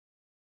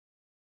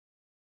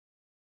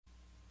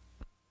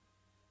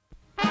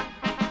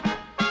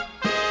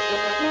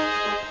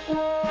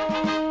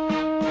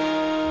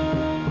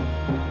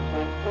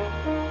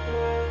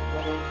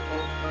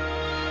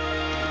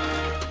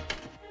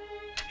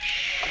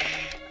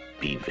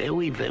Be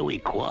very, very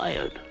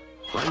quiet.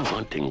 I'm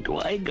hunting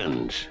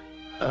dragons.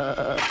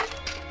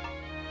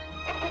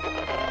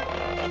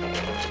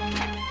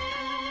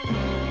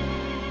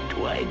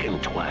 Dragon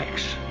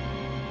Twax.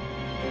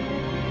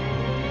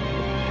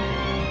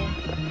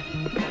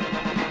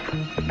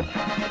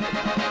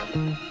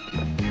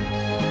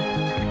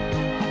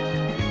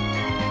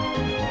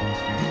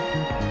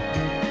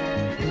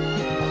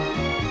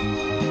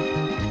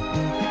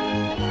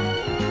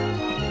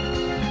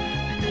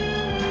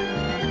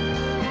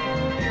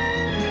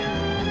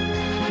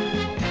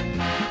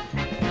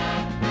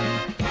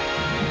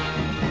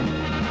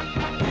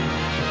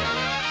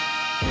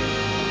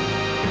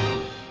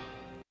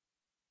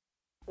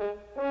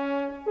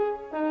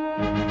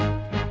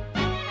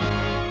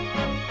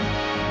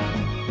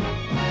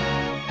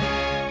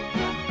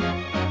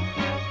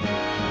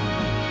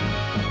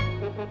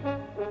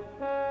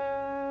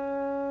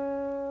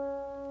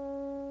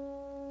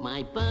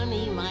 My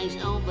bunny lies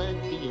over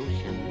the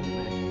ocean,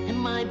 and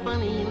my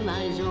bunny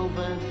lies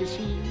over the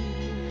sea.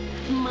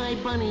 My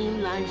bunny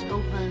lies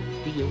over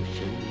the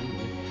ocean.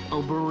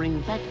 Oh,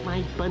 bring back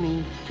my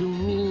bunny to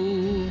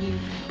me.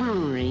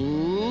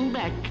 Bring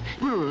back,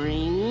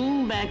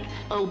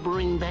 oh,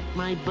 bring back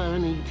my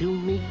bunny to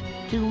me,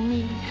 to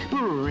me.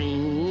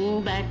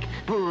 Bring back,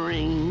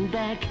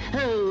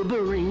 oh,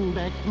 bring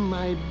back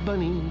my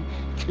bunny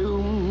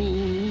to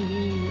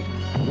me.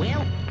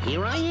 Well,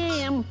 here I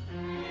am.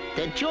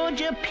 The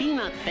Georgia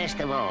Peanut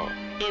Festival.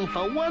 And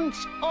for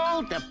once,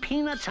 all the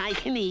peanuts I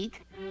can eat.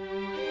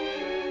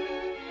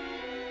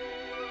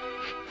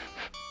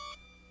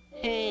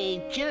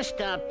 Hey, just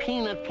a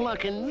peanut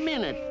plucking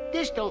minute.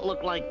 This don't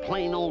look like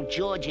plain old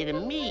Georgia to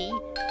me.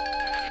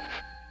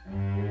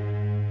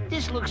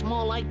 This looks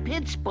more like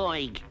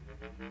Pittsburgh.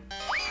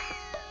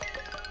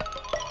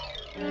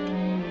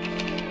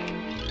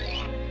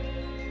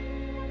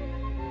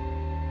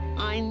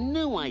 I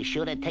knew I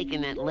should have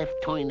taken that left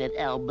turn at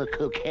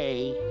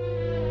Albuquerque.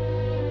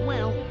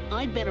 Well,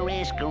 I'd better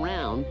ask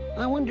around.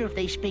 I wonder if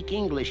they speak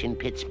English in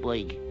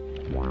Pittsburgh.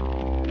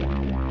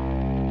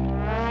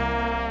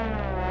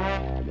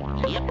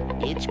 Yep,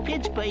 it's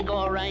Pittsburgh,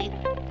 all right.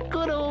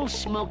 Good old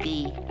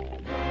Smokey.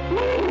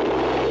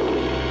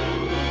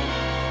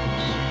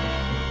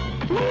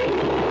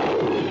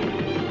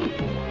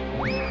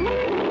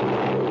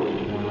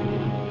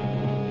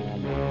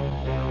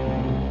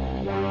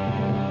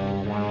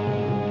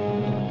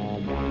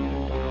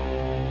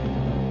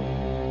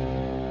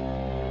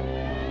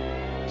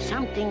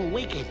 Something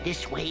wicked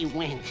this way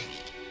went.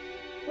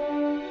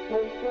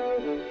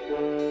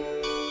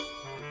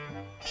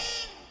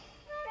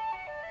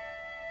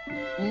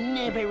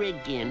 Never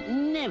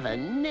again,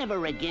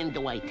 never again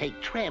do I take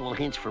travel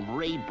hints from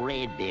Ray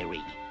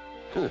Bradbury.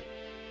 Huh,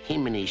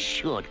 him and his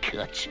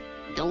shortcuts.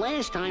 The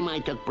last time I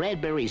took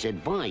Bradbury's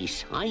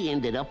advice, I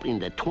ended up in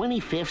the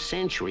 25th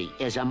century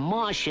as a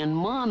Martian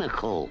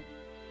monocle.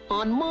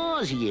 On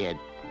Mars yet.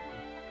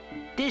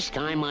 This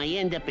time I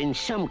end up in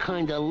some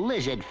kind of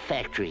lizard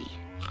factory.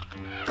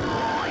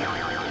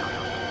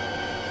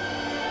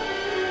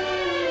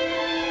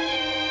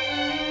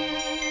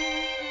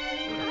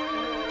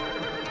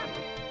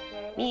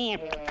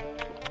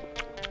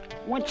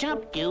 What's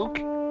up, Duke?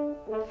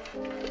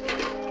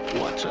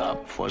 What's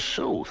up,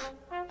 forsooth?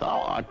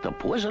 Thou art the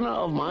prisoner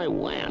of my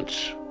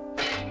lance.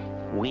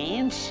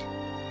 Lance?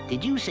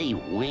 Did you say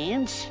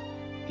lance?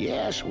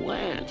 Yes,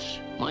 lance.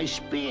 My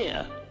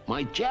spear.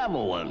 My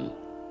javelin.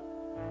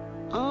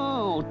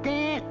 Oh,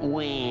 that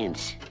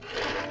lance.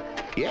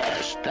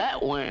 Yes,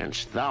 that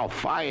lance, thou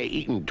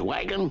fire-eating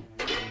dragon.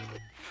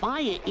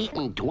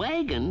 Fire-eating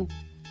dragon?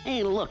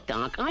 Hey, look,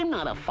 Doc, I'm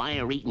not a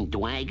fire-eating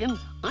dragon.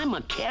 I'm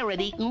a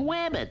carrot-eating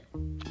rabbit.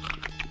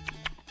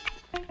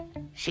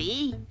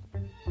 See?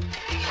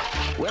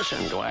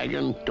 Listen,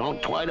 dragon,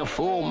 don't try to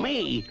fool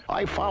me.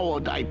 I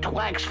followed thy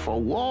tracks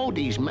for woe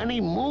these many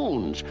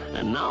moons,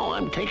 and now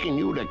I'm taking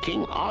you to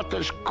King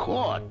Arthur's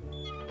court.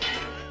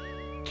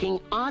 King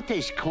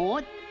Arthur's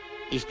court?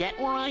 Is that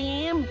where I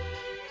am?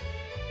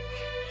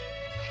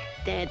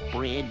 That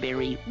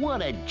Bradbury,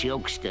 what a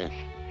jokester.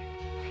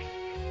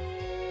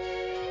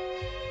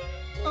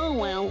 Oh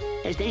well,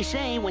 as they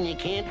say, when you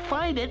can't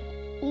fight it,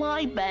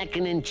 lie back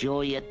and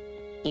enjoy it.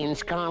 In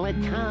Scarlet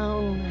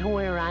Town,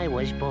 where I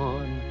was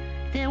born,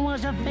 there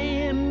was a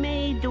fair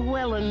maid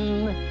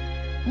dwelling,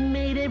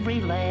 made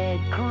every lad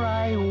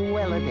cry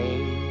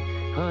well-a-day.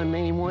 Her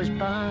name was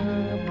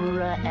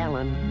Barbara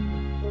Allen.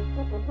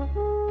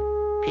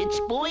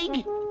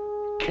 Pittsburgh?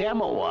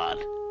 Camelot.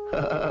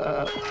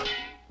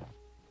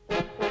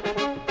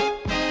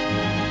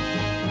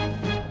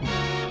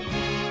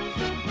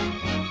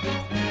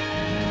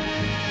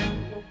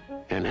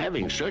 And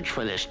having searched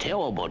for this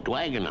terrible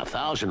dragon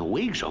 1,000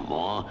 leagues or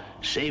more,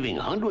 saving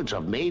hundreds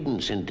of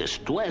maidens in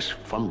distress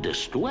from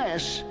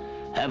distress,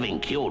 having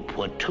killed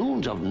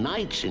platoons of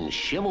knights in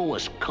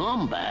chivalrous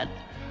combat,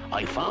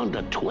 I found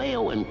the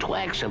trail and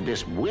tracks of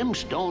this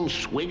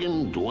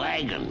brimstone-swigging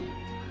dragon.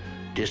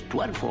 This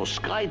dreadful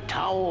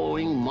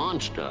sky-towering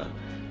monster,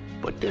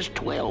 But this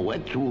trail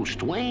went through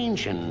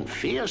strange and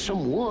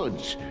fearsome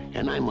woods,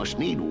 and I must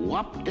need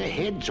whop the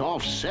heads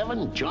off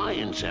 7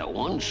 giants at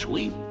one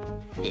sweep.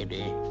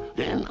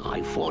 Then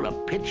I fought a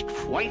pitched,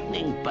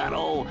 frightening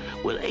battle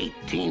with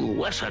 18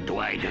 lesser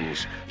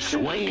dragons,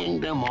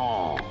 slaying them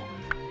all.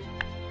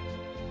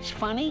 It's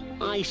funny,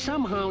 I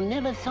somehow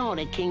never thought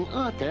of King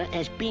Arthur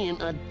as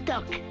being a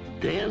duck.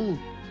 Then,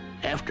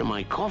 after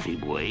my coffee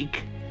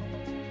break,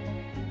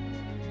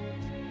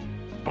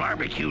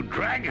 barbecue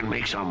dragon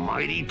makes a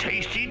mighty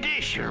tasty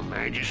dish, Your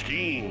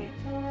Majesty.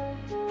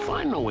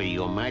 Finally,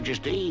 Your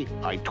Majesty,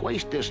 I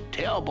traced this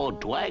terrible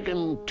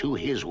dragon to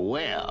his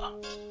lair.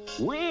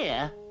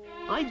 Where?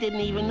 I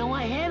didn't even know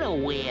I had a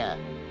lair.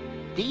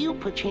 Do you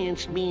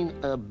perchance mean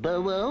a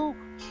burrow?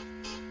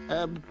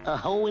 A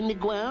hole in the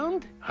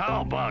ground?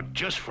 How about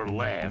just for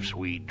laughs,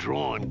 we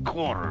draw and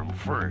quarter him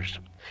first?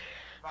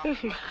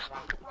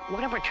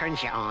 Whatever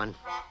turns you on.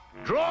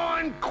 Draw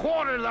and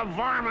quarter the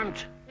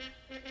varmint!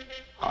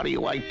 How do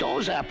you like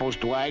those apples,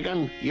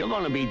 Dragon? You're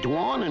gonna be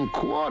drawn and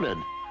quartered.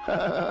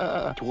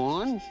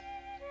 Drawn?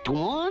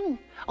 Drawn?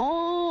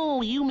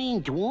 Oh, you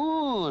mean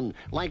drawn,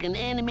 like an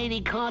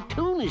animated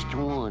cartoon is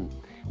drawn.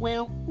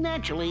 Well,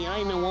 naturally,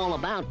 I know all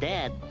about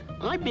that.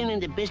 I've been in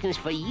the business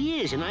for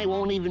years, and I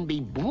won't even be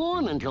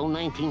born until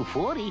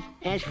 1940.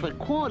 As for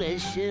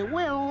quarters,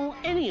 well,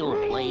 any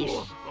old place.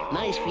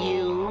 Nice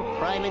view,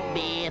 private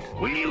bath.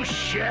 Will you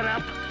shut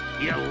up,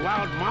 you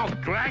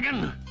loudmouth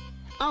dragon?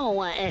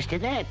 Oh, as to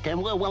that,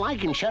 well, I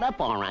can shut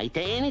up all right.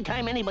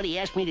 Anytime anybody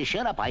asks me to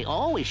shut up, I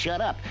always shut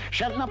up.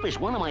 Shutting up is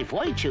one of my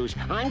virtues.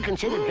 I'm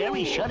considered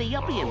very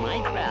shutty-uppy in my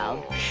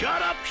crowd.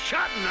 Shut up,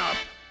 shutting up!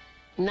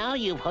 Now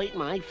you've hurt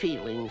my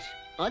feelings.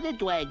 Other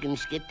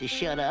dragons get to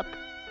shut up.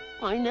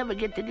 I never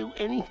get to do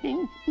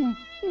anything.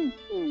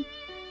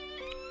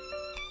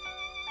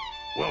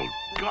 Well,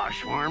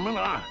 gosh, Varmint,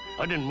 I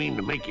didn't mean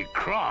to make you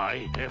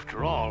cry.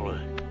 After all,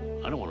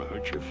 I don't want to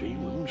hurt your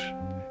feelings.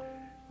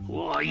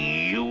 Why,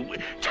 you...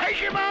 Take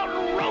him out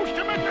and roast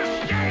him at the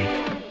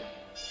stake!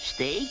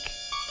 Steak?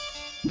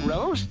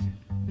 Roast?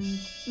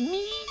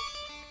 Me?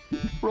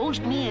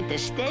 Roast me at the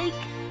stake?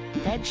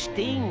 That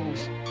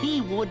stings. He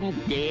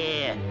wouldn't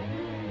dare.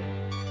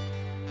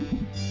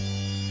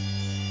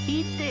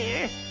 He'd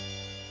dare.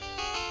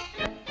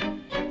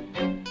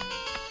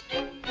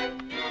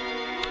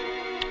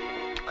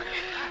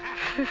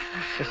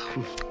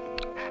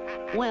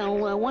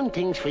 Well, one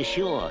thing's for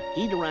sure.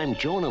 Either I'm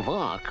Joan of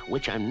Arc,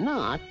 which I'm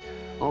not,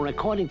 or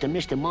according to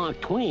Mr.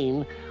 Mark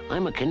Twain,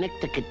 I'm a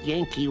Connecticut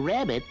Yankee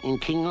rabbit in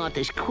King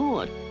Arthur's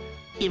court.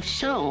 If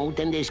so,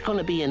 then there's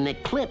gonna be an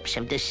eclipse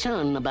of the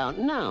sun about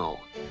now.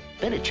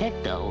 Better check,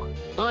 though.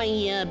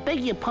 I beg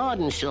your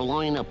pardon,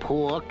 Sirloin of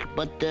Pork,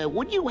 but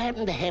would you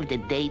happen to have the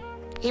date?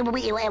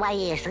 Certainly,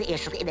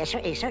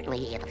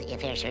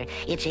 fair sir.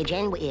 It's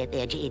January,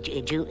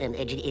 June, June 1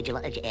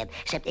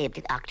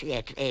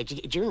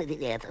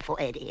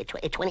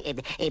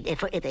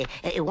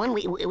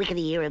 week of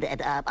the year of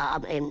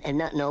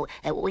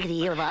week of the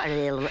year of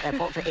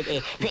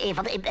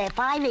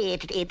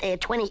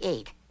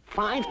 5/28.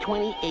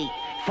 5/28.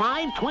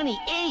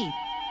 5/28.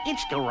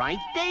 It's the right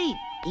date.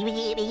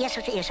 Yes,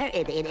 sir, fair sir.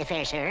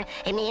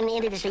 And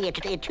it is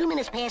 2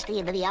 minutes past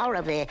the hour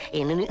of noon.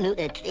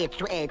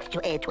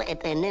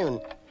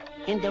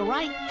 In the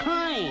right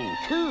time,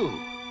 too.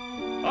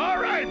 All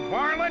right,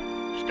 varlet,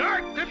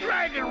 start the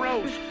dragon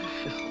roast.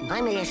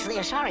 I'm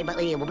sorry, but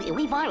we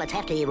varlets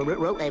have to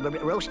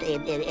roast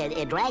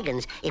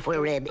dragons if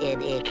we're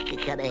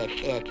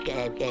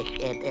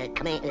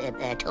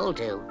told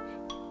to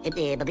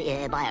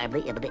by our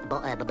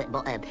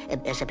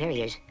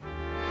superiors.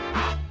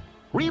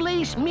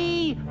 Release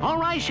me,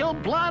 or I shall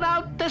blot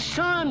out the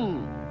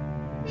sun.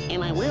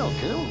 And I will,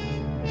 too.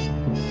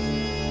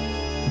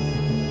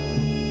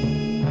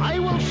 I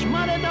will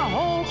smother the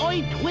whole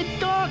earth with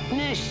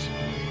darkness.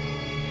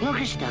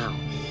 Lookest thou,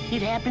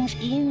 it happens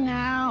e'en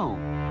now.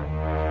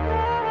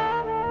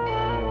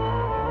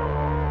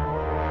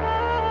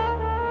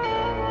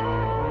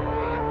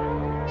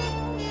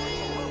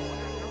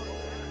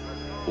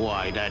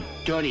 Why, that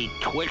dirty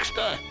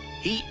twixter,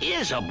 he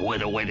is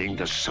obliterating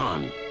the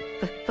sun.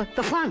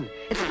 The fun.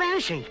 It's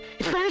vanishing.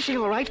 It's vanishing,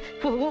 all right.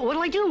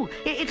 What'll I do?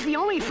 It's the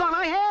only fun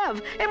I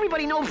have.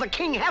 Everybody knows the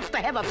king has to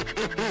have a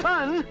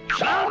fun.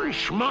 Son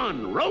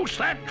schmun, roast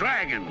that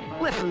dragon.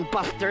 Listen,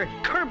 Buster,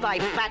 curb thy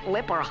fat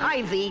lip or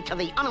hie thee to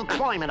the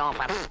unemployment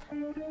office.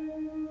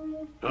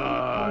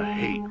 I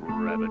hate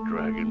rabbit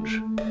dragons.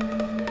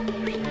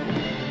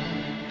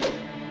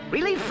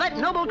 Release that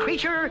noble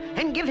creature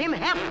and give him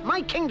half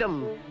my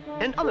kingdom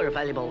and other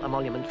valuable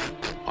emoluments.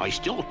 I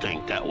still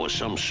think that was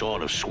some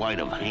sort of sleight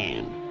of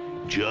hand.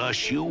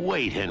 Just you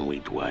wait, Henry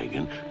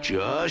Dragon.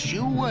 Just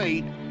you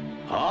wait.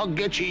 I'll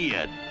get you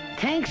yet.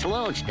 Thanks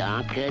loads,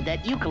 Doc.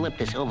 That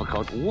eucalyptus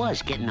overcoat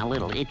was getting a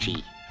little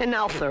itchy. And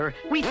now, sir,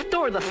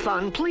 restore the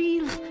sun,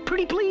 please.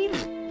 Pretty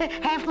please.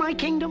 Half my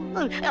kingdom,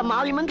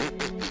 emoluments.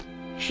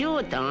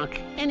 Sure, Doc.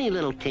 Any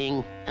little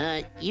thing.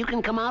 You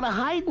can come out of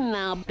hiding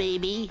now,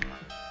 baby.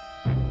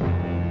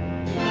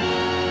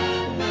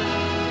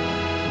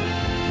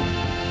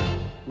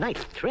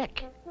 nice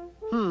trick.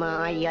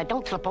 I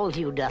don't suppose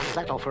you'd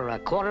settle for a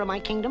quarter of my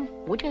kingdom,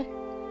 would you?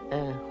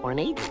 Or an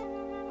eighth?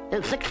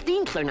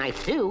 16ths are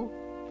nice, too.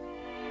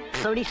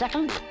 30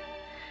 seconds?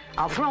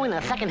 I'll throw in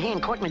a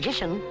second-hand court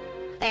magician.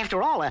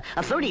 After all, a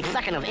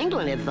 32nd of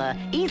England is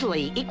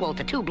easily equal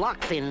to 2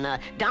 blocks in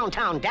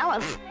downtown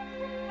Dallas.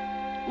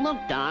 Look,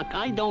 Doc,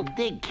 I don't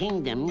dig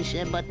kingdoms,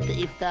 but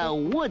if thou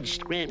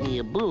wouldst grant me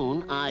a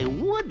boon, I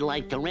would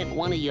like to rent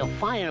one of your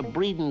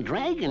fire-breathing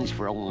dragons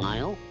for a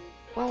while.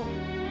 Well,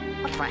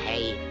 what's for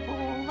hay?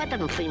 Well, that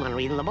doesn't seem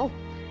unreasonable.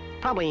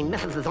 Probably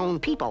misses his own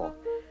people.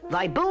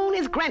 Thy boon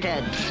is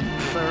granted,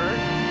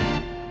 sir.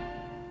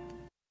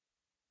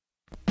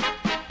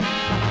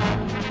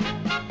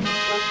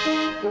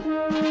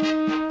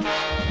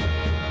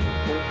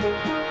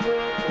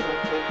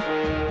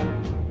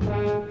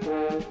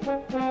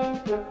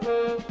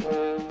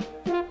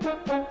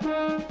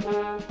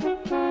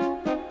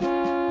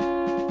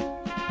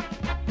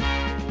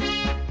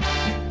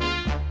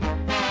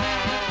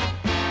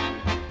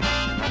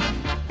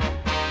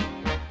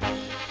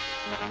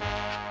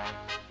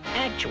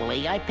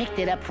 Actually, I picked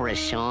it up for a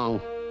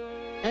song.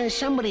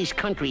 Somebody's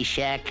country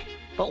shack.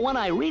 But what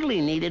I really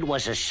needed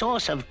was a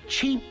source of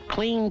cheap,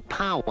 clean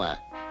power.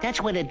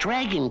 That's where the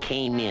dragon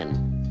came in.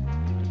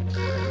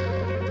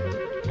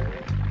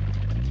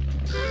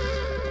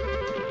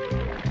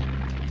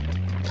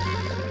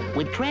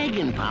 With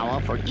dragon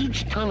power, for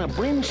each ton of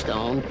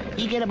brimstone,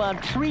 you get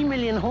about 3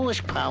 million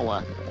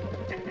horsepower.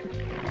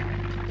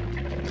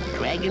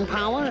 Dragon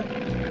power?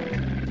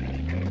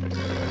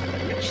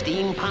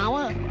 Steam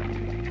power?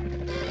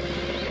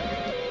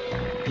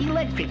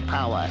 Electric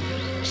power.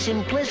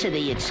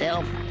 Simplicity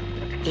itself.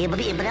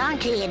 But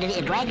aren't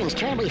dragons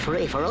terribly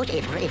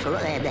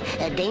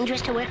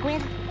dangerous to work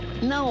with?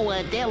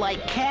 No, they're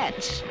like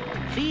cats.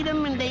 Feed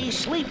them and they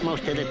sleep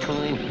most of the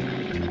time.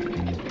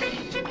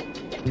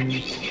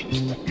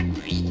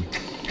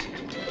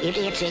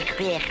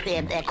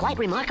 It's quite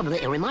remarkable,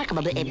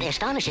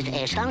 astonishing,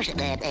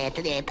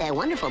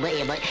 wonderful.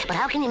 But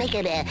how can you make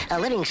a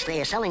living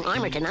selling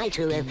armor to knights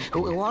who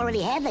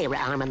already have their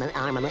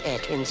armor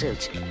tin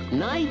suits?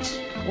 Knights?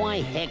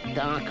 Why, heck,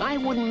 Doc, I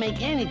wouldn't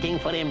make anything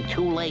for them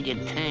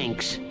two-legged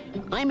tanks.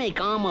 I make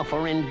armor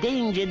for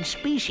endangered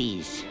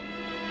species.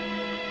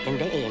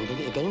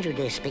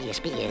 Endangered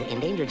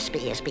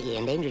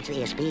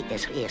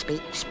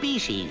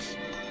species.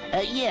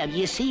 Yeah,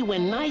 you see,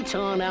 when knights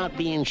aren't out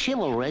being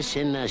chivalrous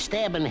and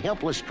stabbing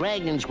helpless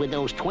dragons with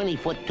those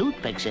 20-foot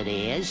toothpicks of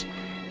theirs,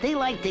 they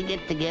like to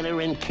get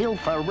together and kill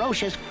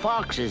ferocious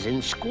foxes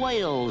and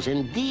squirrels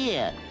and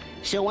deer.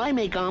 So I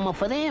make armor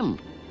for them.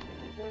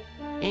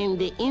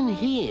 And in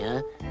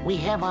here, we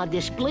have our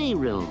display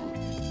room,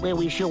 where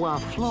we show our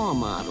floor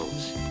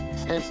models.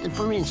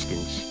 For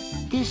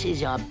instance, this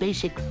is our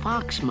basic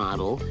fox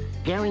model,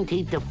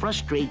 guaranteed to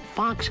frustrate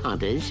fox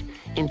hunters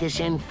and to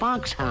send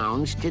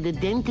foxhounds to the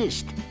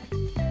dentist.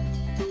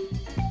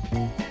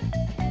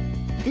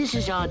 This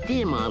is our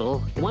deer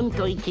model,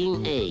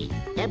 113A,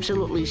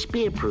 absolutely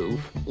spear-proof,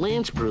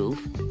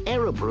 lance-proof,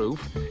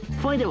 arrow-proof,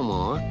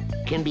 furthermore,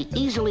 can be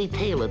easily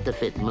tailored to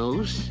fit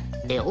moose,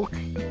 elk,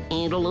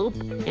 antelope,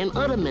 and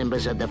other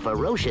members of the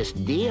ferocious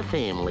deer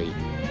family.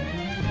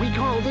 We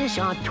call this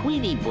our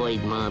Tweety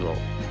Bird model.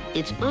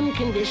 It's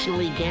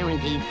unconditionally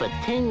guaranteed for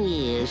 10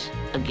 years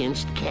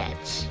against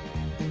cats.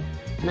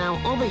 Now,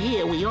 over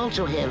here, we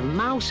also have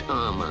mouse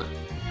armor.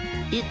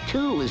 It,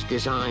 too, is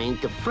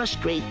designed to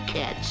frustrate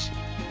cats.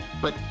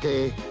 But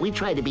we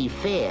try to be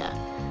fair.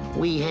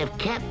 We have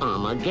cat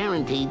armor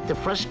guaranteed to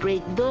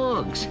frustrate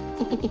dogs.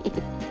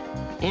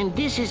 And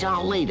this is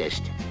our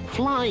latest.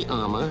 Fly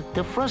armor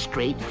to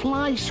frustrate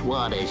fly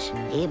swatters.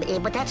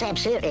 But that's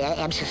absurd,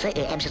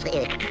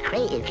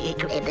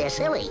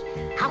 silly.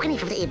 How can he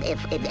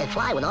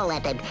fly with all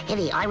that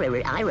heavy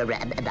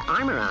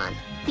armor on?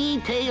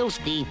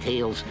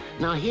 Details.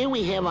 Now here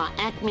we have our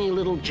Acme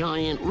Little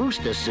Giant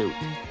rooster suit,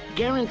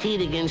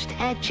 guaranteed against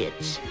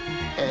hatchets.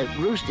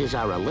 Roosters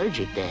are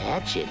allergic to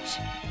hatchets.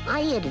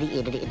 I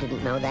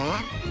didn't know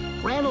that.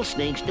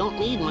 Rattlesnakes don't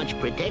need much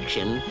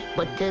protection,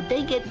 but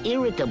they get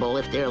irritable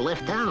if they're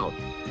left out.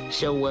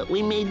 So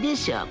we made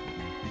this up.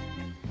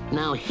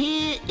 Now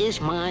here is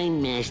my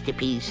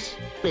masterpiece.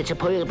 It's a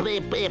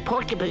porcupine.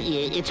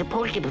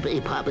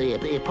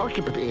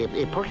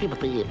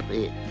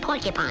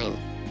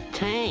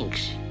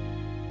 Thanks.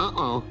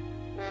 Uh-oh.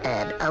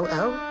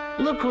 Oh?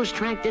 Look who's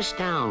tracked us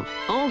down.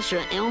 Old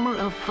Sir Elmer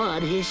of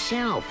Fudd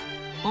himself.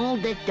 All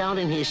decked out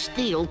in his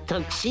steel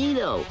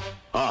tuxedo.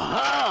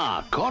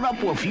 Aha! Caught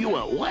up with you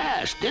at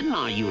last, didn't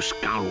I, you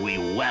scoundrelly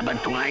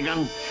wabbit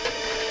dragon?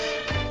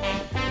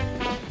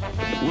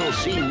 We'll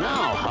see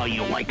now how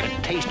you like a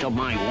taste of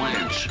my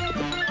lance.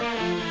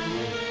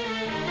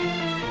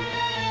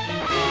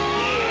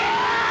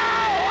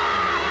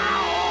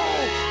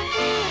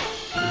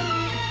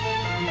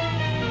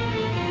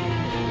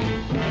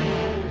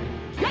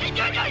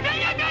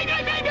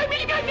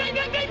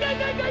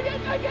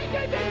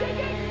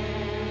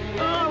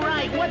 All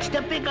right, what's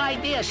the big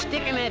idea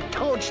sticking that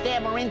toad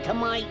stabber into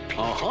my...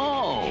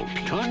 Oh,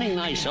 turning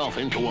thyself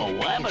into a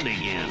rabbit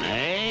again,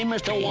 eh,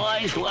 Mr.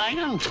 Wise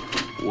Dragon?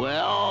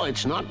 Well,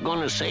 it's not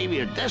gonna save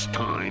you this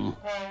time.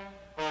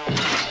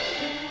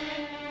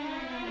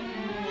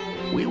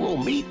 We will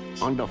meet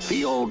on the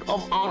Field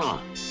of Honor.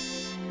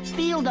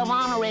 Field of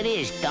Honor it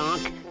is,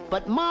 Donk.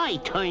 But my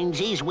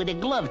turnsies with a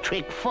glove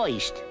trick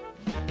first.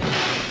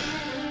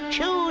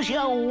 Choose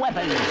your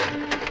weapons.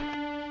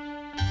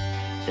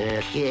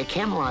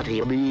 Camelot,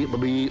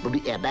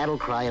 Battle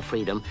Cry of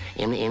Freedom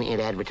in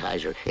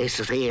advertiser. It's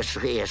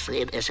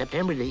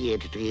September the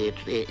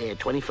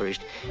 21st,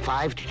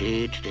 5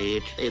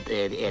 to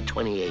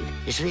 28.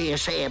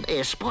 It's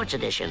a sports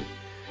edition.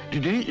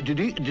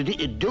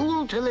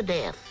 Duel to the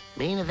death,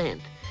 main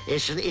event.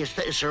 It's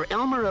Sir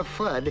Elmer of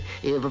Fudd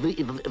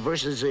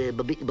versus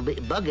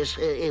Buggus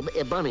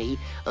Bunny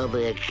of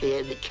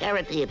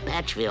Carrot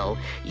Patchville,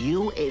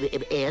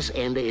 U.S.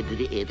 and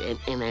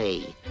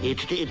N.A.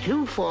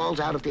 Two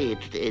falls out of three.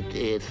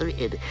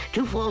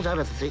 Two falls out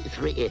of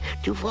three.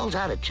 Two falls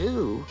out of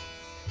two.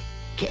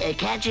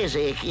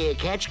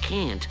 Catch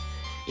can't.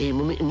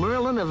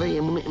 Merlin of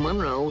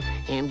Monroe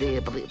and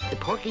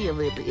Porky of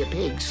the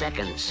Pig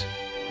seconds.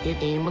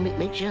 It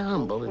makes you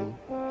humble and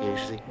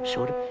is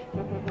sort of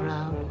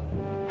proud.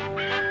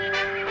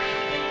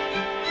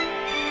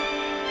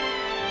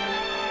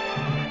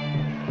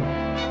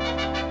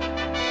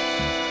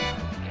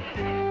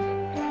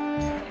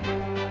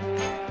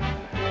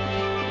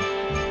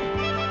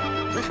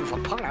 This is the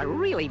part I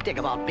really dig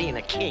about being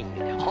a king.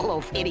 All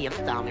those idiots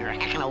down there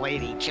hacking away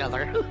at each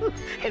other.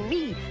 And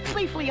me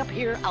safely up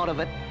here out of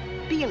it.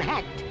 Being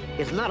hacked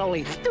is not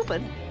only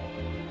stupid,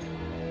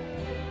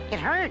 it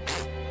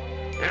hurts.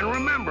 And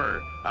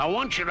remember, I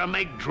want you to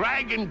make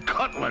dragon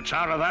cutlets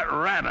out of that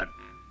rabbit.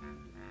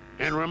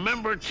 And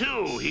remember,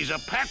 too, he's a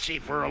patsy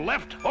for a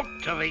left hook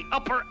to the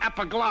upper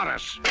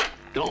epiglottis.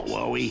 Don't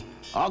worry,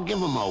 I'll give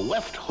him a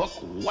left hook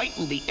right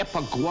in the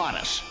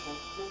epiglottis.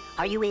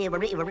 Are you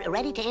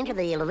ready to enter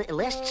the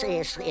lists,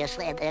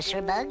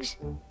 Sir Bugs?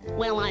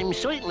 Well, I'm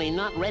certainly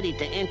not ready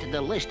to enter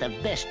the list of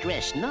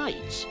best-dressed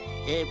knights.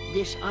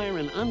 This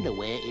iron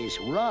underwear is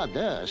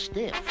rather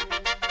stiff.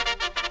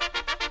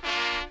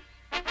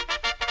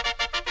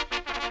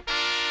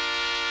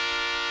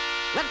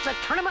 Let the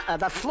tournament of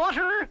the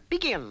slaughter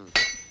begin.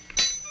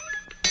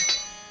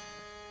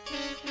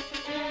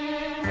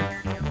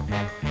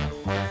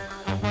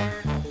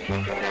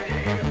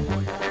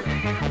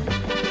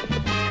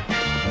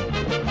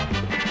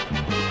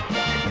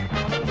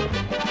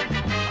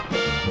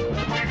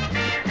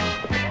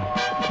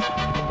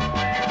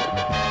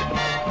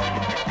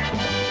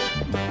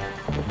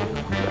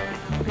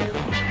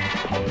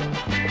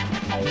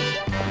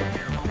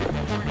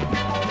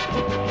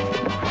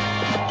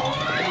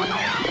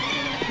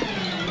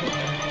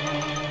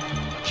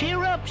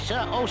 Cheer up,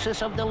 Sir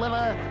Osis of the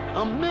Liver.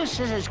 A miss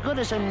is as good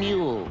as a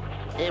mule.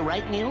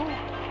 Right, mule?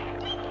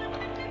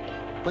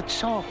 But,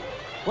 so,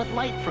 what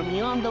light from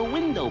yonder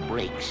window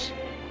breaks?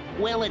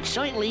 Well, it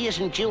certainly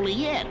isn't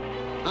Juliet,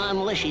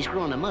 unless she's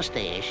growing a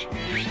mustache.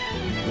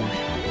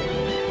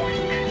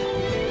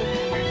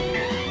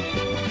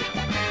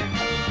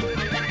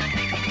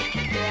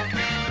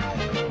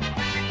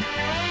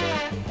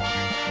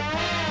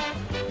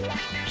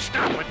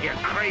 Stop it, you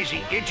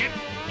crazy idiot!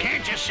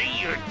 Can't you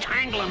see you're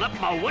tangling up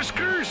my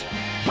whiskers?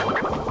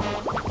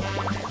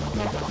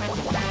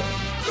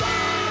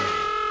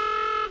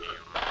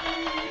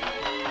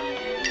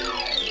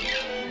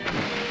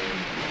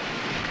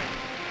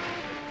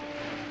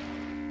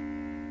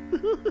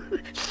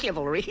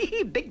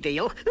 Chivalry, big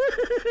deal.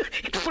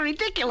 It's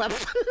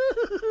ridiculous.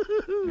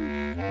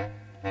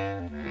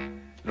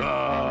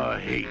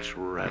 Hates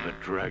rabbit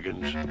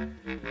dragons.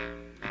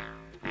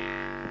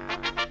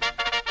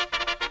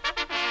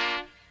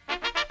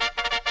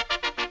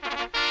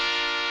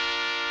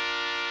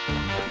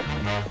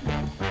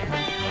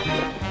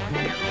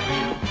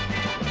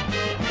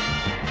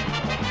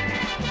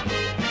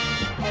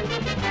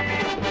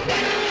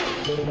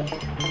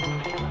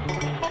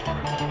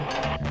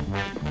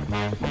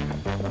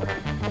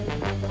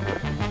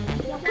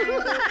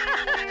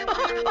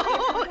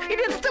 Oh, it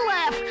is to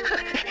laugh.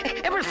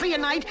 Ever see a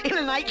knight in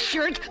a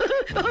nightshirt?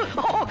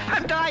 Oh,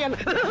 I'm dying.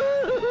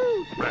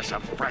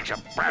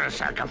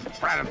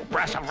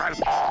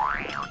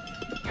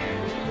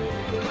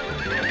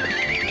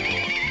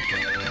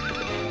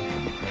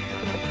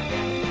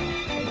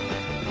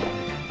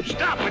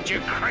 Stop it, you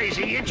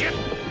crazy idiot!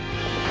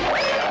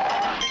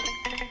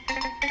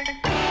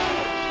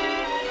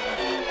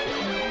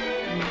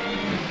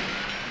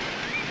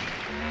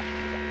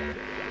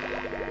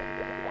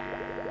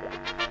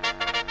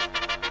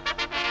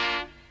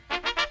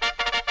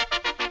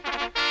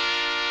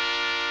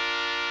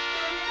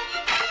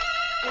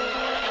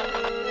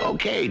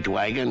 Okay,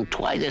 Dragon,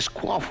 try this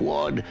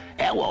Quafford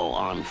arrow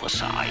on for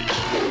size.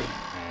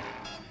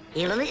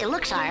 It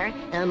looks, sire,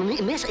 an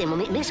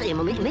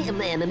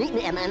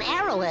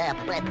arrow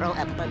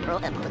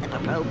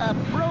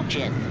Approach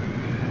it.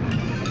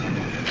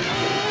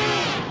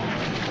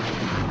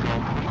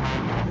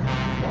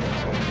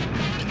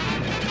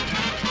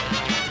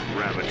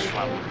 Rabbit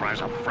slum,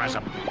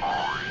 fressa.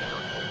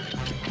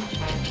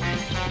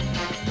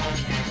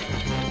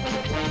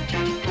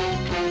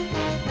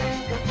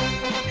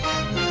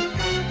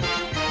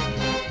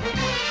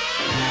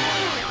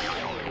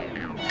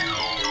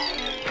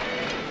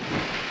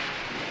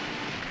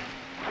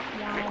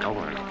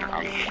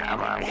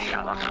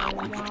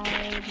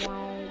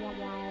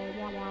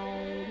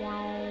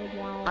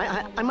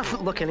 I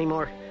mustn't look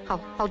anymore.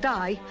 I'll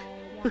die.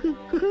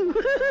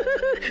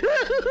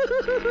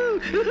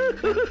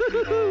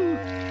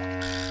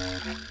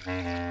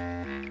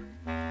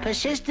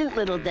 Persistent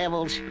little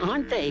devils,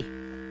 aren't they?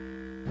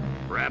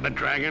 Rabbit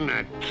Dragon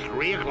at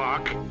 3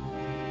 o'clock.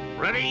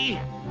 Ready,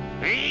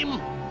 aim,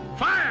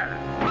 fire!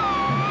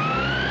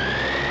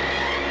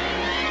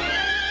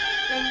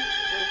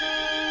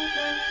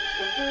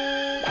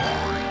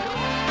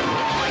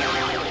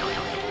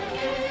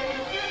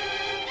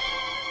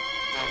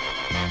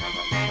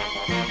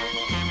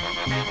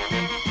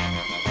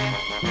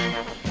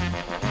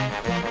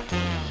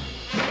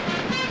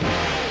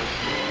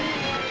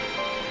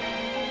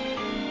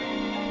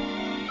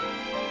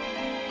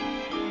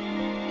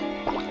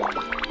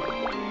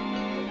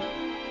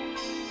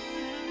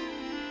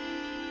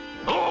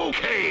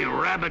 Okay,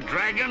 Rabbit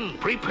Dragon,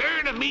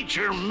 prepare to meet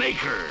your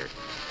maker.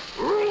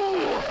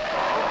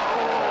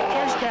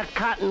 Just a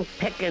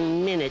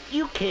cotton-picking minute.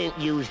 You can't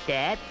use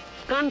that.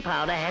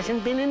 Gunpowder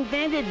hasn't been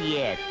invented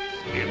yet.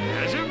 It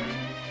hasn't?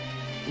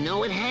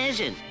 No, it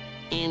hasn't.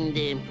 And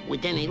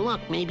with any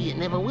luck, maybe it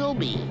never will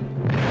be.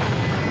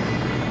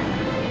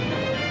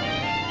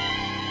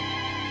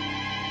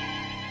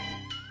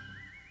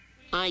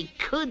 I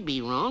could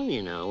be wrong,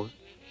 you know.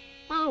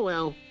 Oh,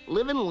 well,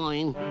 live and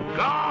learn.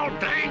 Gall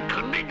dang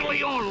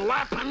Caniglion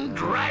lappin'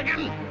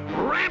 dragon,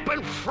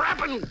 rampant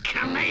frappin'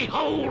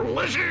 Canejo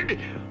lizard.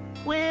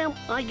 Well,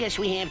 I guess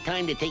we have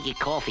time to take a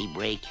coffee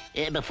break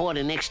before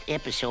the next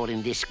episode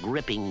in this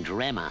gripping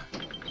drama.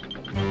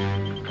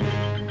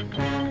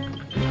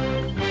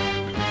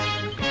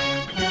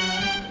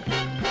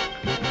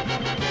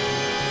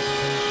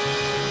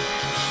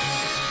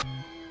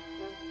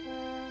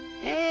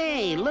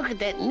 Hey, look at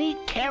that neat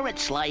carrot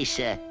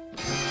slicer.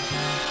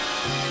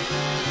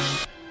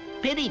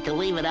 Pity to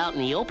leave it out in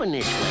the open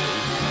this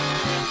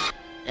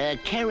way.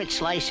 Carrot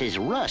slicers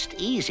rust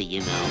easy,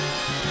 you know.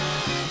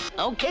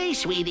 Okay,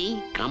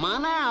 sweetie, come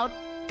on out.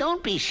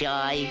 Don't be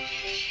shy.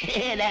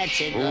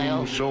 That's it, girl.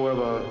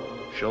 Whomsoever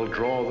shall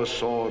draw the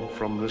sword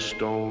from the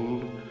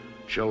stone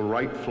shall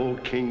rightful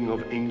king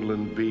of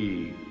England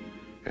be,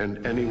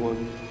 and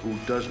anyone who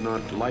does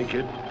not like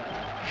it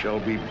shall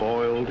be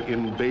boiled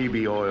in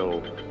baby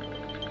oil.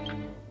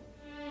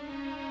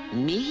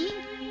 Me?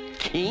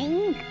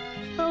 King?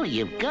 Oh,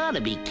 you've got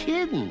to be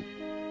kidding.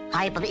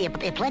 I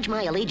pledge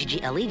my allegiance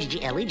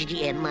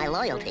and my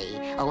loyalty.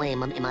 Oh,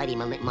 mighty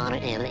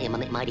monarch,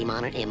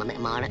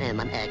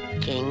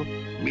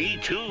 king. Me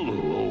too,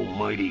 oh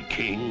mighty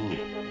king.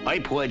 I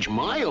pledge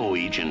my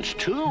allegiance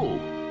too.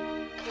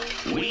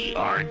 We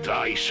are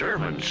thy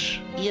servants.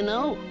 You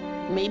know,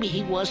 maybe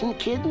he wasn't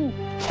kidding.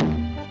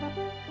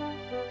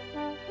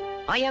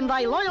 I am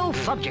thy loyal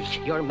subject,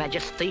 your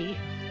majesty.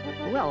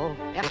 Well,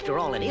 after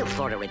all, it is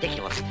sort of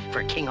ridiculous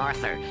for King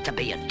Arthur to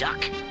be a duck.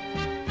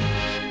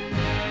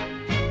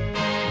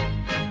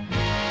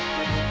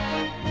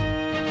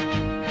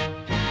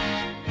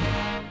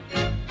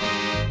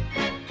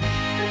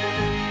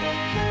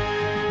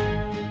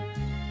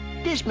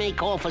 This may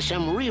call for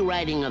some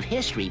rewriting of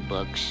history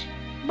books,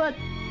 but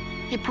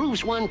it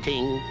proves one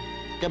thing.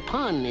 The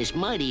pun is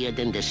mightier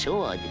than the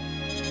sword.